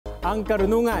Ang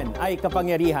karunungan ay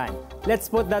kapangyarihan. Let's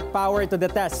put that power to the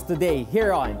test today here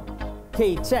on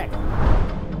KCHECK.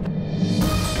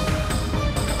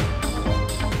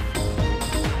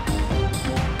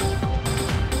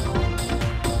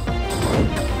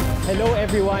 Hello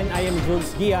everyone, I am Jules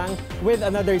Giang with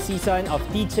another season of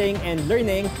teaching and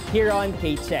learning here on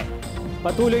KCHECK.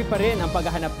 Patuloy pa rin ang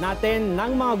paghahanap natin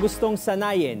ng mga gustong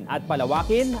sanayin at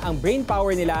palawakin ang brain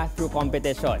power nila through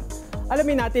competition.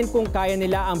 Alamin natin kung kaya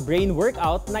nila ang brain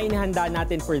workout na inihanda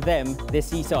natin for them this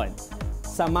season.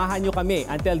 Samahan nyo kami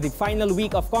until the final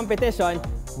week of competition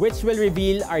which will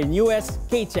reveal our newest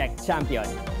KCHECK champion.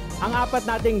 Ang apat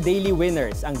nating daily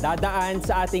winners ang dadaan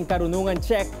sa ating Karunungan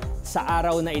Check sa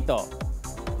araw na ito.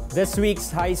 This week's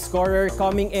high scorer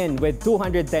coming in with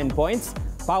 210 points,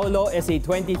 Paolo is a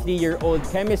 23-year-old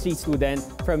chemistry student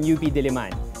from UP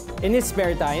Diliman. In his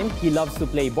spare time, he loves to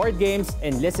play board games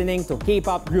and listening to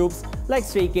K-pop groups like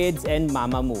Stray Kids and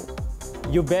Mamamoo.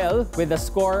 Yubel, with a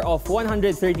score of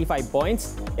 135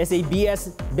 points, is a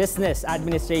BS Business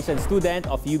Administration student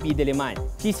of UP Diliman.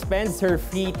 She spends her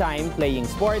free time playing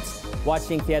sports,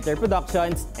 watching theater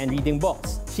productions, and reading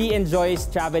books. She enjoys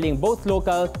traveling both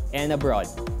local and abroad.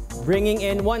 Bringing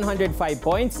in 105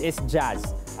 points is Jazz,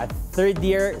 a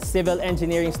third-year civil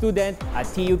engineering student at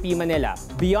TUP Manila.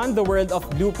 Beyond the world of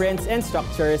blueprints and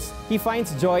structures, he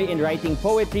finds joy in writing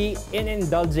poetry and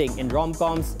indulging in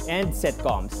rom-coms and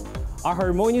sitcoms. A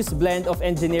harmonious blend of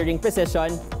engineering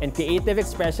precision and creative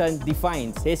expression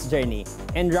defines his journey.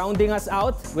 And rounding us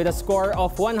out with a score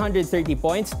of 130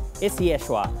 points is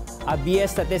Yeshua, a BS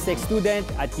Statistics student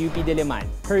at UP Diliman.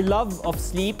 Her love of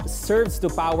sleep serves to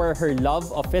power her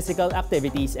love of physical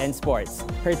activities and sports.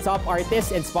 Her top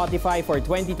artist in Spotify for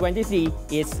 2023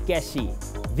 is Keshi.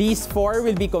 These four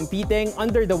will be competing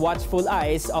under the watchful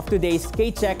eyes of today's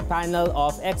KCHECK panel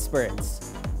of experts.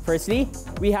 Firstly,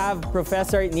 we have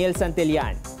Professor Neil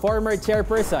Santillan, former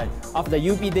chairperson of the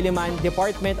UP Diliman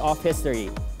Department of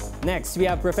History. Next, we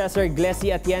have Professor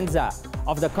Glessy Atienza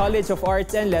of the College of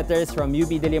Arts and Letters from UP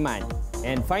Diliman.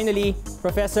 And finally,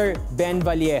 Professor Ben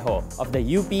Vallejo of the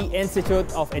UP Institute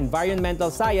of Environmental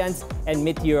Science and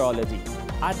Meteorology.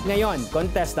 At ngayon,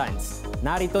 contestants,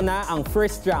 narito na ang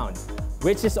first round,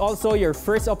 which is also your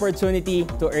first opportunity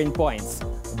to earn points.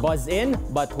 Buzz in,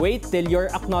 but wait till you're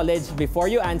acknowledged before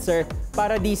you answer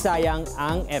para di sayang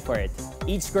ang effort.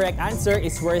 Each correct answer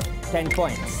is worth 10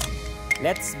 points.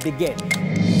 Let's begin.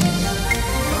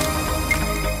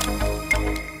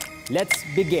 Let's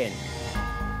begin.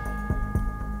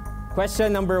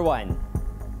 Question number 1.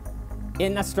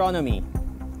 In astronomy,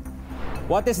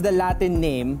 what is the Latin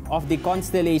name of the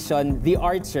constellation the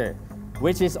Archer,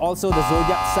 which is also the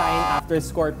zodiac sign after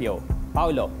Scorpio?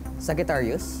 Paulo.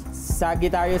 Sagittarius.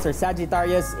 Sagittarius or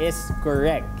Sagittarius is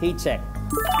correct. KCHECK.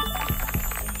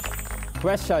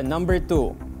 Question number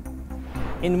 2.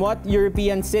 In what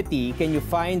European city can you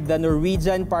find the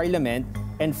Norwegian Parliament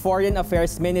and Foreign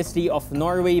Affairs Ministry of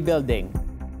Norway building?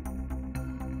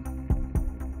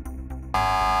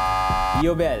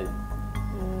 Yobel.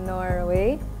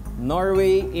 Norway.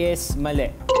 Norway is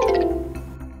mali.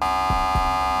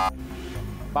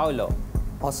 Paulo.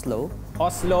 Oslo.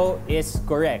 Oslo is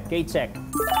correct. KCHECK.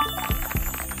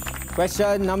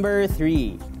 Question number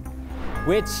 3.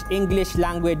 Which English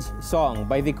language song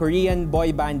by the Korean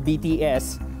boy band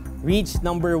BTS reached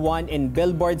number 1 in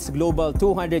Billboard's Global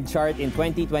 200 chart in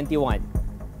 2021?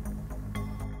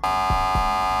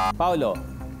 Paulo.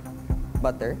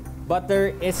 Butter.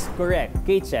 Butter is correct.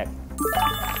 KCHECK.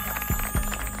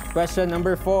 Question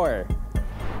number 4.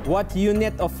 What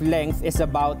unit of length is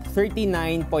about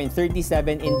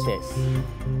 39.37 inches?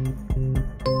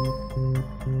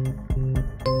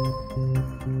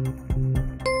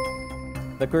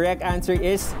 The correct answer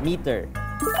is meter.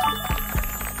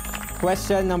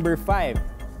 Question number 5.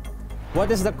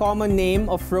 What is the common name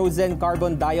of frozen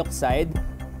carbon dioxide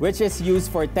which is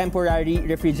used for temporary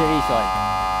refrigeration?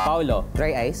 Paulo.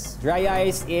 Dry ice. Dry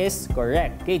ice is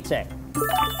correct. KCHECK.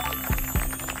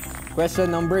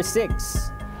 Question number 6.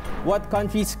 What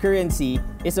country's currency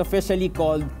is officially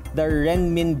called the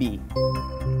renminbi?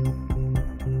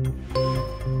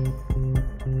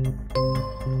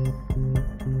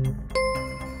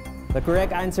 The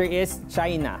correct answer is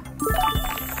China.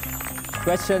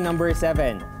 Question number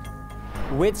 7.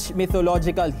 Which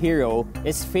mythological hero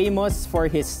is famous for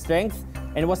his strength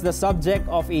and was the subject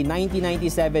of a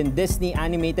 1997 Disney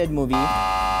animated movie?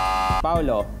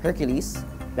 Paulo. Hercules.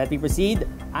 Let me proceed.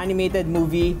 Animated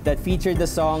movie that featured the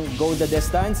song Go the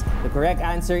Distance. The correct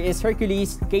answer is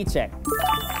Hercules. KCHECK.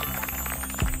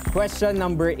 Question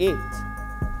number 8.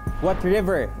 What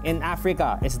river in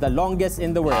Africa is the longest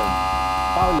in the world?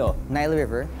 Paulo. Nile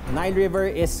River. Nile River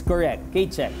is correct.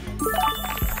 KCHECK.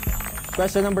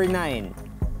 Question number 9.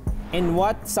 In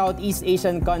what Southeast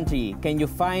Asian country can you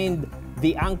find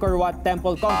the Angkor Wat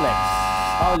Temple Complex?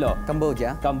 Paulo.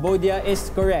 Cambodia. Cambodia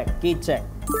is correct. KCHECK.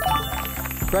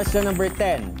 Question number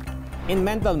 10. In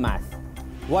mental math,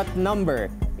 what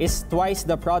number is twice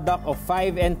the product of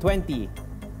 5 and 20?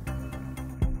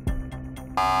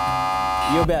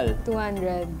 Yubel.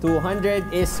 200.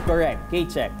 200 is correct.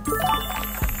 KCHECK.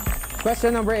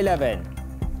 Question number 11.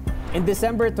 In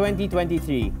December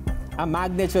 2023, a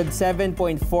magnitude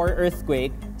 7.4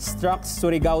 earthquake struck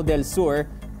Surigao del Sur,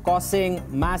 causing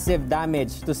massive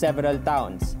damage to several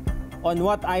towns. On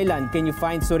what island can you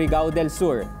find Surigao del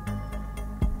Sur?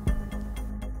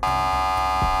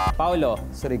 Paulo.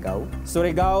 Surigao.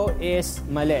 Surigao is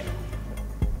mali.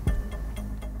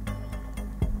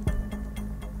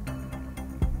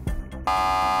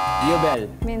 Yubel.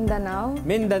 Mindanao.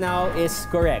 Mindanao is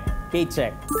correct.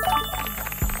 KCHECK.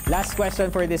 Last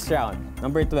question for this round.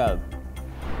 Number 12.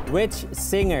 Which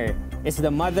singer is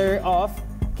the mother of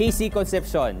Casey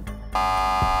Concepcion?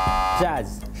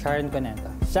 Jazz. Sharon Cuneta.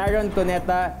 Sharon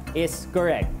Cuneta is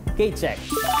correct. KCHECK.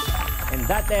 And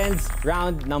that ends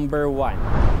round number 1.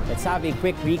 Let's have a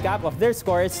quick recap of their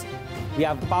scores. We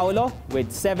have Paolo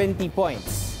with 70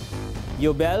 points.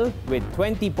 Yubel with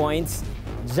 20 points.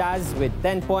 Jazz with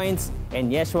 10 points.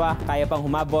 And Yeshua kaya pang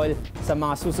humabol sa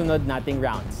mga susunod nating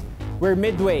rounds. We're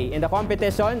midway in the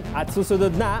competition at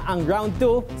susunod na ang round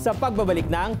 2 sa pagbabalik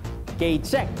ng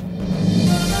KCHECK.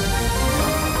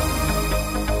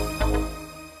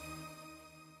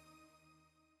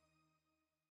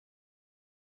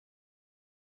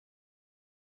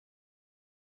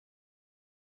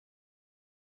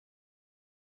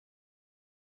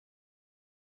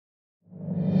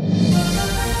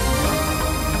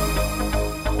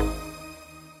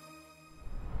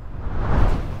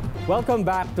 Welcome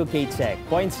back to KCHECK.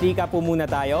 Points recap po muna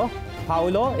tayo.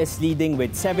 Paulo is leading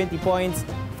with 70 points,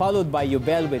 followed by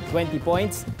Yubel with 20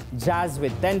 points, Jazz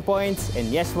with 10 points, and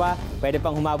Yeshua pwede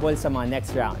pang humabol sa mga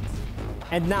next rounds.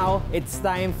 And now, it's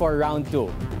time for round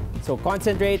 2. So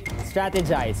concentrate,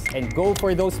 strategize, and go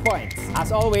for those points.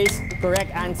 As always,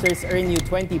 correct answers earn you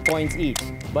 20 points each,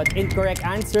 but incorrect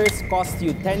answers cost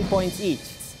you 10 points each.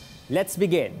 Let's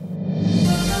begin.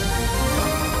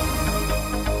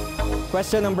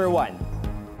 Question number 1.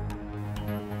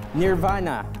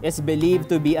 Nirvana is believed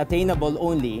to be attainable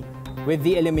only with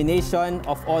the elimination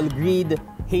of all greed,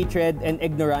 hatred, and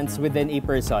ignorance within a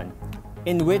person.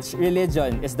 In which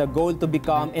religion is the goal to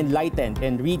become enlightened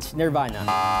and reach nirvana?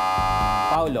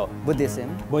 Paulo.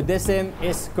 Buddhism. Buddhism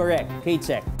is correct.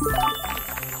 KCHECK.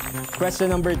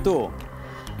 Question number 2.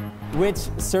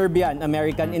 Which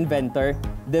Serbian-American inventor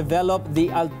developed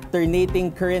the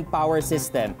alternating current power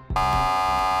system?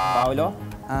 Paulo?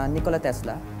 Nikola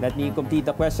Tesla. Let me complete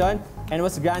the question. And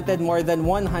was granted more than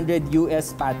 100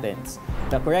 US patents.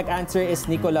 The correct answer is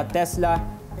Nikola Tesla.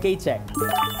 KCHECK.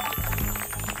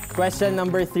 Question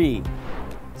number 3.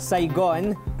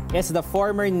 Saigon is the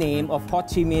former name of Ho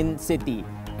Chi Minh City,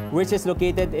 which is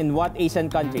located in what Asian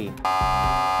country?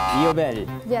 Yubel.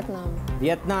 Vietnam.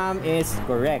 Vietnam is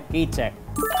correct. KCHECK.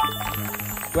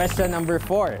 Question number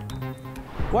 4.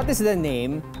 What is the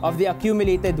name of the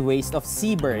accumulated waste of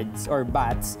seabirds or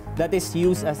bats that is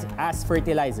used as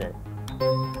fertilizer?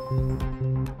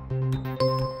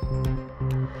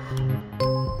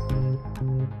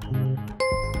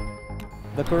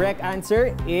 The correct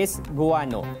answer is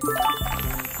guano.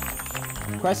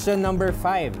 Question number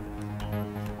 5.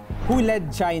 Who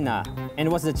led China and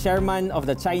was the chairman of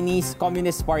the Chinese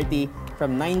Communist Party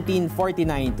from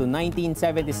 1949 to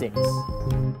 1976?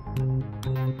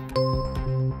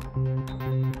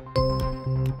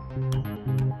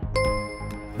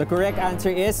 The correct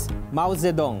answer is Mao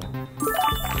Zedong.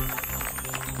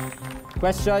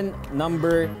 Question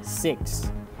number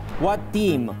 6. What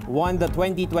team won the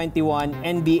 2021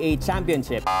 NBA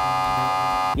championship?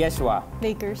 Yeshua.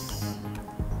 Lakers.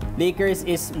 Lakers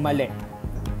is mali.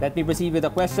 Let me proceed with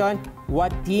the question. What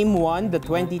team won the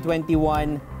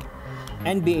 2021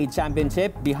 NBA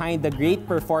championship behind the great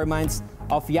performance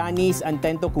of Giannis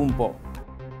Antetokounmpo?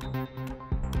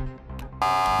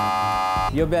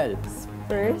 Yubel.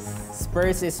 Spurs.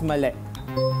 Spurs is mali.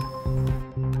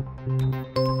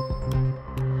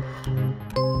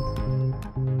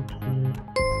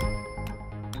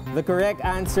 The correct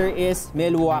answer is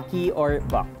Milwaukee or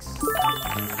Bucks.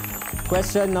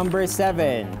 Question number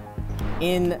 7.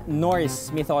 In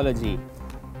Norse mythology,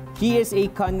 he is a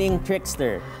cunning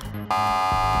trickster.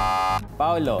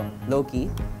 Paolo.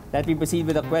 Loki. Let me proceed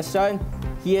with the question.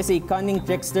 He is a cunning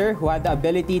trickster who had the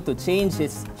ability to change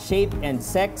his shape and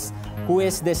sex. Who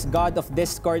is this god of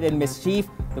discord and mischief?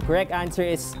 The correct answer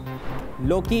is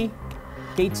Loki.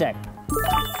 KCHECK.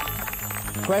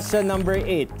 Question number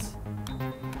 8.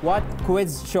 What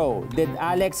quiz show did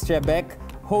Alex Trebek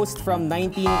host from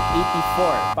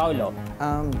 1984? Paulo.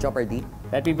 Jeopardy.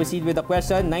 Let me proceed with the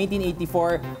question.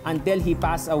 1984 until he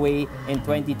passed away in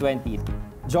 2020.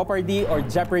 Jeopardy or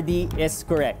Jeopardy is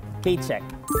correct. KCHECK.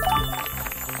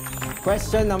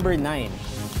 Question number 9.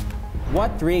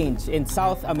 What range in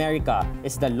South America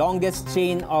is the longest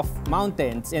chain of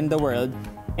mountains in the world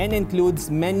and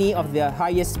includes many of the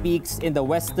highest peaks in the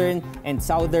western and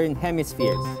southern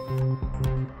hemispheres?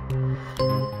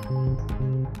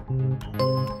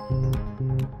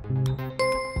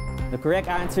 The correct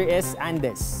answer is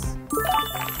Andes.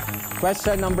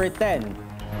 Question number 10.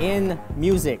 In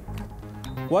music,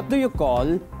 what do you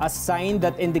call a sign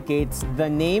that indicates the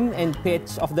name and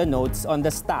pitch of the notes on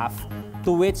the staff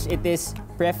to which it is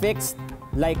prefixed,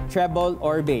 like treble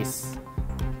or bass?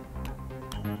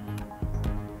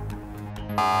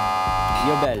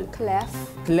 Yobel. Clef.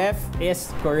 Clef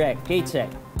is correct.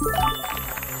 KCHECK.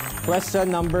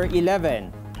 Question number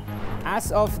 11.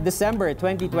 As of December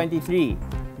 2023,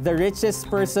 the richest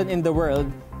person in the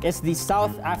world is the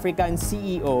South African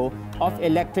CEO of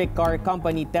electric car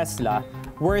company Tesla,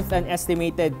 worth an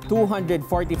estimated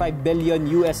 $245 billion.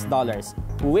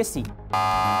 Who is he?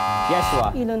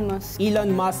 Yeshua. Elon Musk.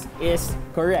 Elon Musk is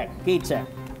correct. KCHECK.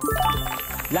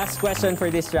 Last question for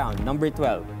this round, number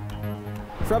 12.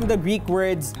 From the Greek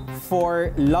words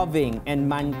for loving and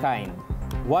mankind,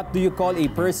 what do you call a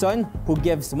person who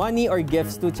gives money or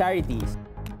gifts to charities?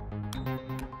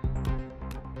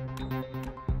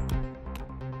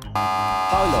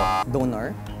 Paulo.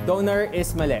 Donor. Donor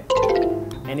is mali.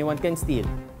 Anyone can steal.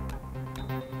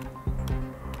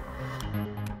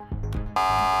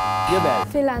 Yobel.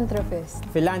 Philanthropist.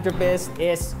 Philanthropist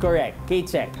is correct.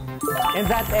 KCHECK. And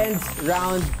that ends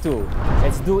round 2.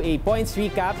 Let's do a points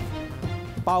recap.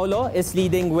 Paulo is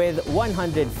leading with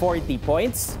 140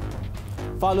 points,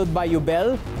 followed by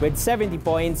Yubel with 70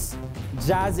 points.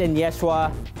 Jazz and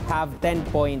Yeshua have 10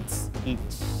 points each.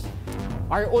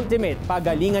 Our ultimate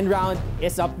pagalingan round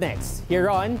is up next, here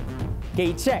on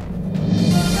KCHECK.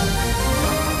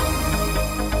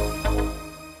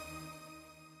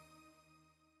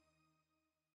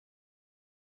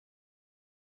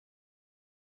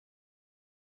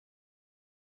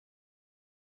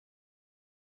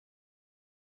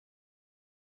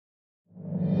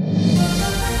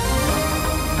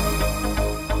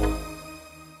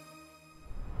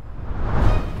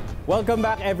 Welcome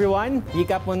back, everyone.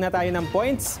 Recap muna tayo ng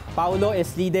points. Paulo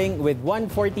is leading with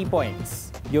 140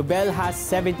 points. Yobel has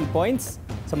 70 points.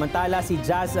 Samantala, si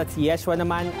Jazz at si Yeshua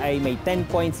naman ay may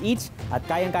 10 points each at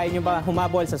kayang-kaya nyo ba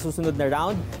humabol sa susunod na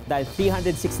round dahil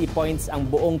 360 points ang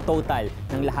buong total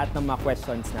ng lahat ng mga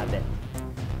questions natin.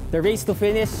 The race to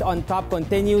finish on top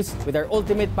continues with our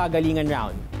ultimate pagalingan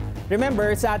round.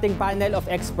 Remember, sa ating panel of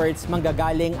experts,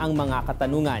 manggagaling ang mga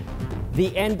katanungan. The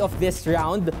end of this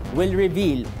round will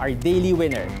reveal our daily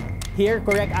winner. Here,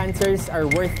 correct answers are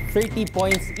worth 30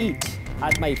 points each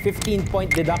at may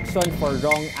 15-point deduction for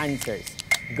wrong answers.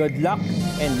 Good luck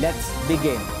and let's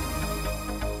begin.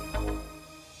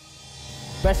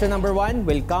 Question number 1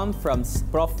 will come from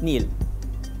Prof. Neil.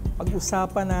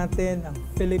 Pag-usapan natin ang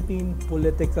Philippine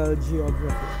political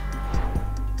geography.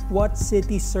 What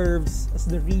city serves as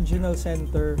the regional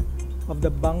center of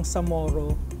the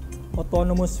Bangsamoro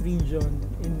Autonomous Region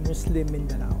in Muslim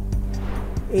Mindanao?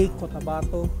 A.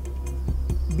 Cotabato,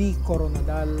 B.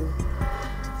 Coronadal,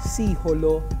 C.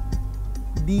 Jolo,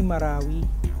 D. Marawi,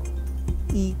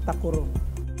 E. Tacurong.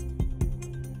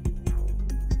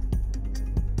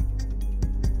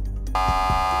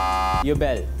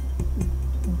 Yubel.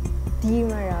 D.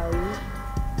 Marawi.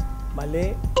 Mali.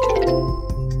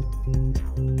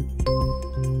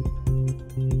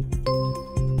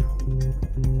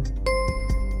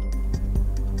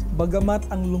 Bagamat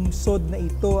ang lungsod na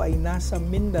ito ay nasa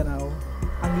Mindanao,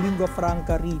 ang lingua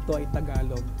franca rito ay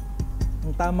Tagalog.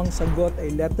 Ang tamang sagot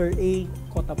ay letter A,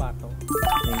 Cotabato.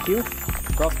 Thank you.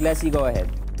 Prof. Leslie, go ahead.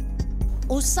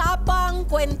 Usapang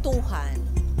kwentuhan.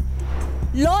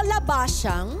 Lola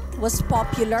Basyang was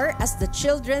popular as the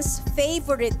children's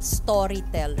favorite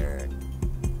storyteller.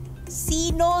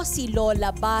 Sino si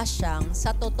Lola Basyang sa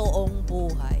totoong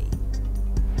buhay?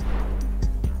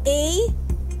 A.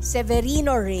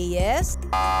 Severino Reyes.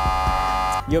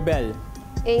 Yobel.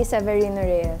 A. Severino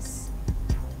Reyes.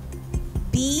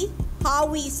 B.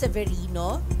 Howie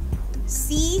Severino.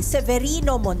 C.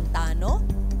 Severino Montano.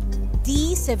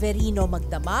 D. Severino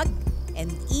Magdamag.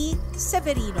 and E.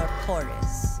 Severino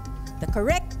Torres. The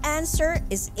correct answer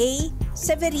is A.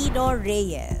 Severino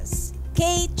Reyes.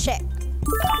 K-check.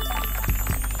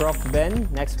 Prof. Ben,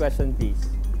 next question please.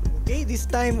 Okay, this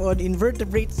time on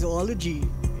invertebrate zoology.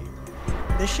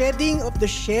 The shedding of the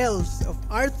shells of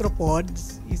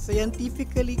arthropods is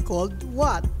scientifically called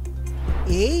what?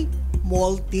 A.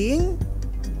 Molting.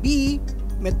 B.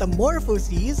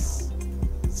 Metamorphosis.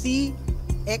 C.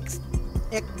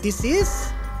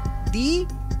 Ecdysis. D.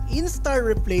 Instar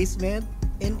replacement.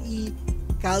 And E.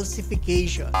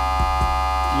 Calcification.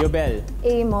 Yobel.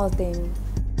 A. Molting.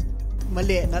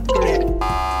 Mali, not correct.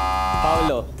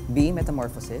 Paolo. B.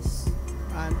 Metamorphosis.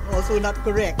 And also not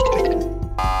correct.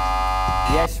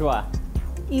 Yeshua.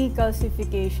 E.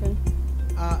 Calcification.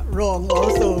 Wrong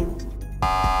also.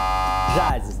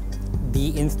 Jazz.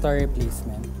 B. Instar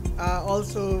replacement.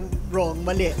 Also wrong,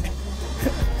 mali.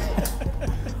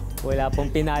 Wala pong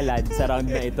pinalad sa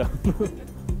round na ito.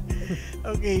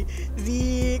 Okay,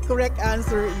 the correct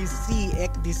answer is C,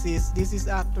 ecdysis. This is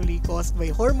actually caused by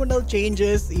hormonal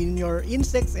changes in your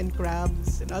insects and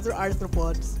crabs and other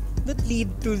arthropods that lead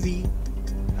to the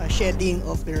shedding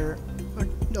of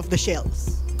the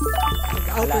shells.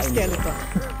 Outer Wala, skeleton.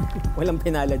 Walang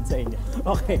pinalad sa inyo.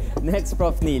 Okay, next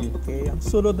Prof. Neil. Okay, ang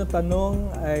sunod na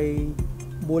tanong ay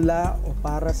mula o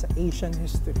para sa Asian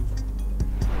history.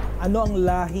 Ano ang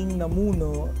lahing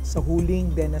namuno sa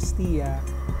huling dinastiya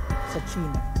sa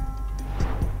China?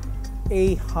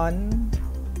 A. Han.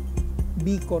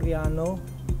 B. Koreano.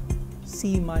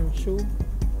 C. Manchu.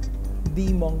 D.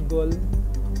 Mongol.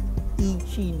 E.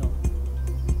 Chino.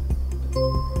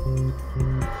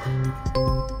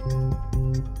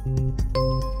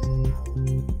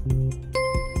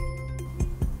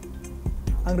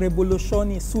 Ang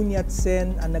revolusyon ni Sun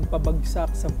Yat-sen ang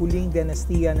nagpabagsak sa huling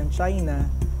dinastiya ng China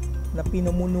na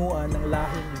pinumunuan ng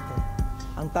lahing ito.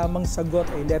 Ang tamang sagot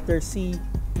ay letter C,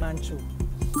 Manchu.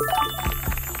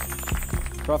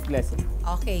 Prof. Blessing.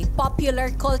 Okay,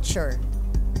 popular culture.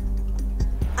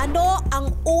 Ano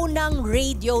ang unang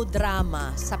radio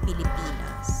drama sa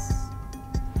Pilipinas?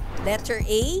 Letter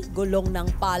A, Gulong ng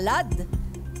Palad.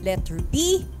 Letter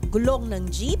B, Gulong ng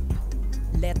Jeep.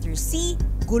 Letter C,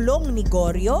 Gulong ni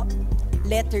Goryo.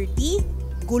 Letter D,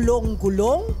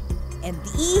 Gulong-gulong. And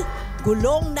E,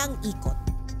 Gulong ng Ikot.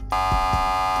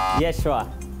 Yeshua.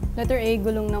 Letter A.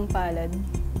 Gulong ng Palad.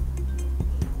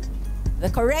 The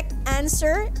correct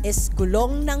answer is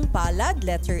Gulong ng Palad.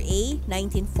 Letter A,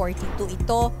 1942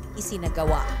 ito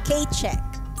isinagawa. K-check.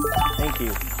 Thank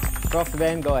you. Prof.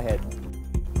 Ben, go ahead.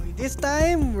 This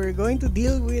time, we're going to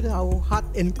deal with how hot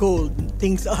and cold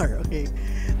things are, okay?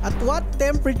 At what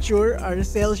temperature are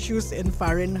Celsius and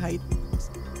Fahrenheit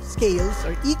scales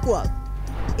are equal?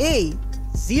 A.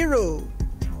 0.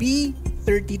 B.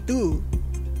 32.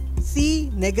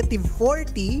 C.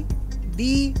 -40.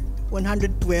 D.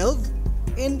 112.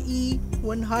 And E.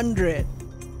 100.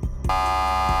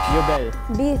 Yobel.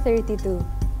 B. 32.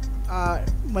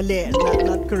 Mali,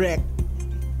 not correct.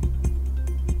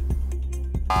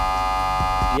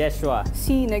 Yeshua.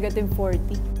 C.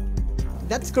 -40.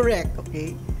 That's correct,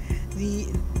 okay?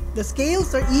 The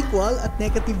scales are equal at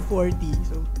 -40.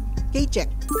 So,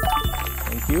 K-check.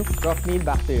 Thank you. Prof. Neil,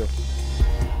 back to you.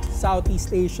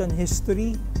 Southeast Asian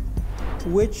history.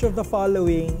 Which of the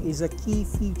following is a key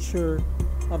feature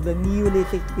of the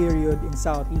Neolithic period in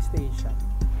Southeast Asia?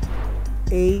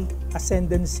 A.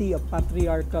 Ascendancy of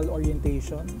patriarchal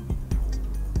orientation.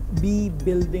 B.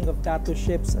 Building of tattoo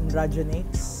ships and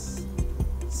rajanates.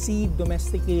 C.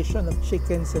 Domestication of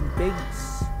chickens and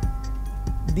pigs.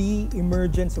 D.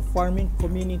 Emergence of farming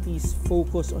communities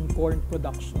focused on corn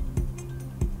production.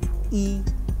 E.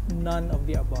 None of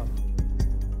the above.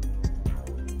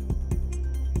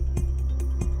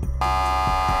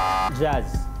 Jazz.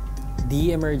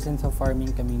 D. Emergence of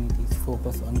farming communities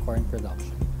focused on corn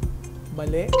production.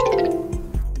 Mali.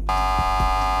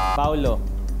 Paulo.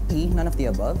 E. None of the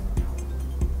above.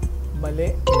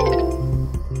 Mali.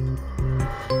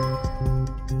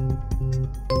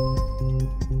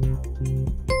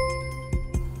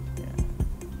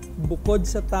 Bukod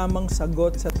sa tamang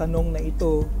sagot sa tanong na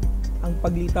ito, ang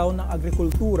paglitaw ng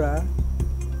agrikultura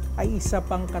ay isa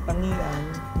pang katangian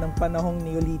ng panahong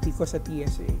Neolitiko sa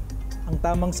TSA. Ang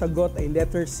tamang sagot ay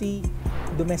letter C,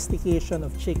 domestication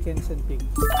of chickens and pigs.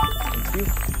 Thank you.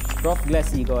 Prof.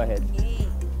 Blessy, go ahead. Okay.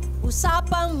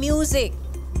 Usapang music.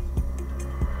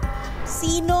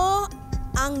 Sino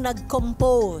ang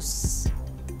nag-compose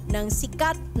ng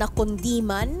sikat na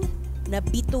kundiman na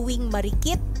bituing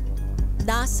marikit,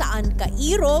 nasaan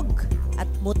kairog at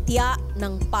mutya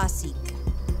ng Pasig?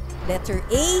 Letter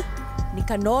A,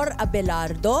 Nicanor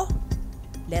Abelardo.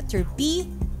 Letter B,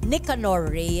 Nicanor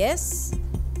Reyes.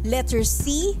 Letter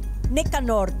C,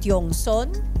 Nicanor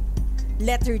Tiongson.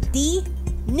 Letter D,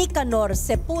 Nicanor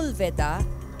Sepulveda.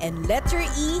 And letter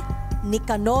E,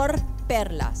 Nicanor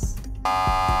Perlas.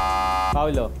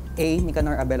 Paulo. A.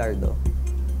 Nicanor Abelardo.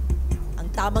 Ang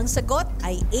tamang sagot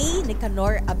ay A,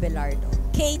 Nicanor Abelardo.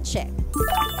 K-check.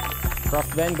 Prof.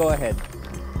 Ben, go ahead.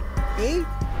 Okay.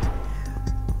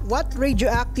 What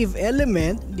radioactive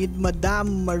element did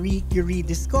Madame Marie Curie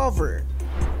discover?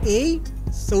 A.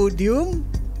 Sodium.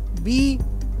 B.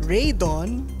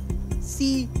 Radon.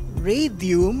 C.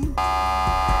 Radium.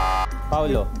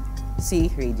 Paulo.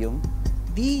 C. Radium.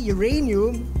 D.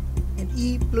 Uranium. And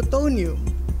E. Plutonium.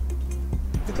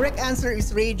 The correct answer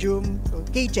is radium. So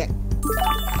K-check.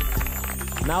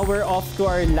 Now we're off to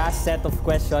our last set of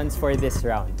questions for this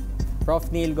round.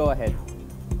 Prof. Neil, go ahead.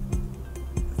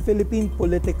 Philippine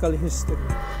political history.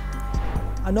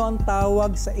 Ano ang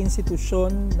tawag sa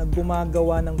institusyon na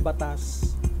gumagawa ng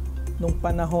batas nung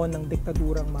panahon ng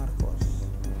diktadurang Marcos?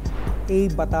 A.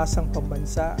 Batasang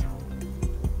Pambansa.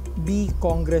 B.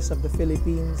 Congress of the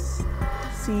Philippines.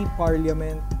 C.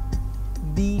 Parliament.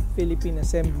 D. Philippine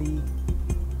Assembly.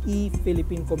 E.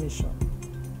 Philippine Commission.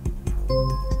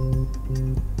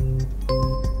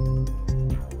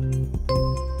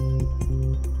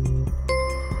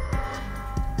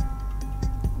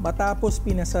 Matapos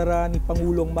pinasara ni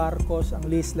Pangulong Marcos ang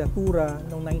legislatura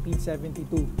noong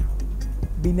 1972,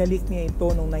 binalik niya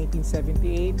ito noong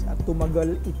 1978 at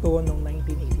tumagal ito noong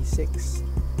 1986.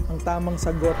 Ang tamang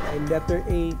sagot ay letter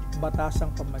A, Batasang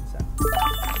Pambansa.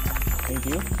 Thank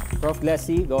you. Prof.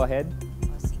 Leslie, go ahead.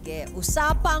 O, sige,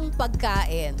 usapang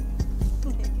pagkain.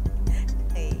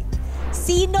 Okay.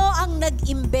 Sino ang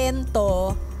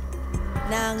nag-imbento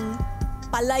ng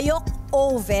palayok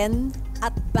oven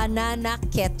at banana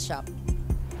ketchup?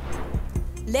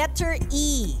 Letter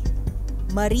E,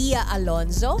 Maria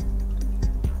Alonzo.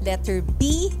 Letter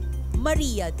B,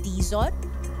 Maria Dizon.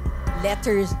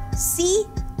 Letter C,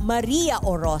 Maria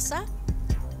Orosa.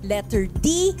 Letter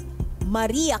D,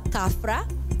 Maria Cafra.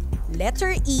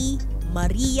 Letter E,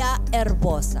 Maria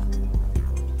Herbosa.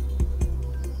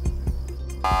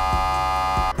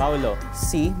 Paulo.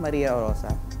 C. Maria Orosa.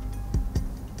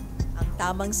 Ang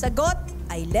tamang sagot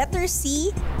ay letter C,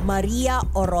 Maria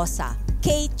Orosa.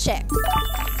 K-check.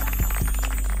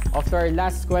 Off to our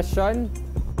last question.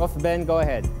 Prof. Ben, go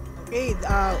ahead. Okay,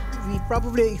 we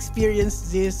probably experienced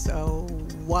this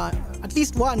at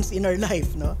least once in our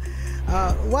life, no?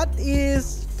 What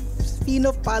is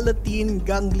sphenopalatine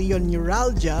ganglion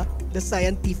neuralgia the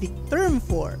scientific term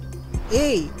for?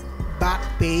 A. Back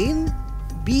pain.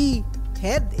 B.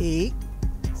 Headache.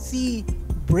 C.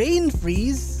 Brain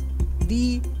freeze.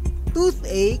 D.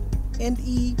 Toothache. And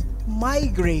E.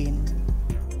 Migraine.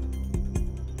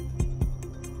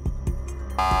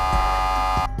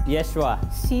 Yeshua.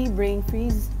 C. Brain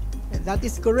freeze. That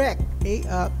is correct. Okay?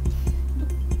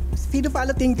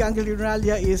 Sphenopalatine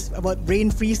ganglioneuralgia is about brain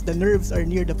freeze. The nerves are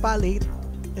near the palate.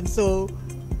 And so,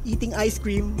 eating ice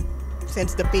cream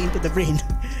sends the pain to the brain.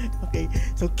 Okay,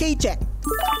 so K-check.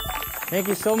 Thank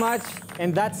you so much.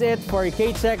 And that's it for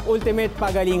KCHECK Ultimate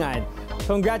Pagalingan.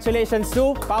 Congratulations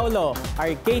to Paulo,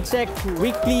 our KCHECK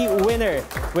weekly winner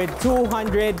with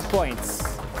 200 points.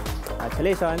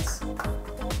 Congratulations.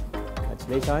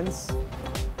 Congratulations.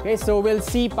 Okay, so we'll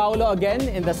see Paulo again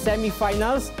in the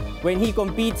semifinals when he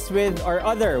competes with our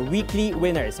other weekly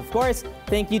winners. Of course,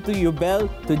 thank you to Yubel,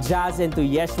 to Jazz, and to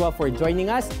Yeshua for joining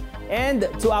us, and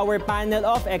to our panel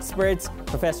of experts,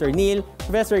 Professor Neil,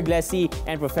 Professor Glessy,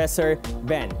 and Professor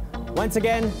Ben. Once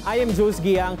again, I am Jules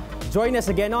Giang. Join us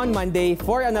again on Monday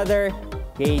for another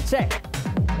KCHECK.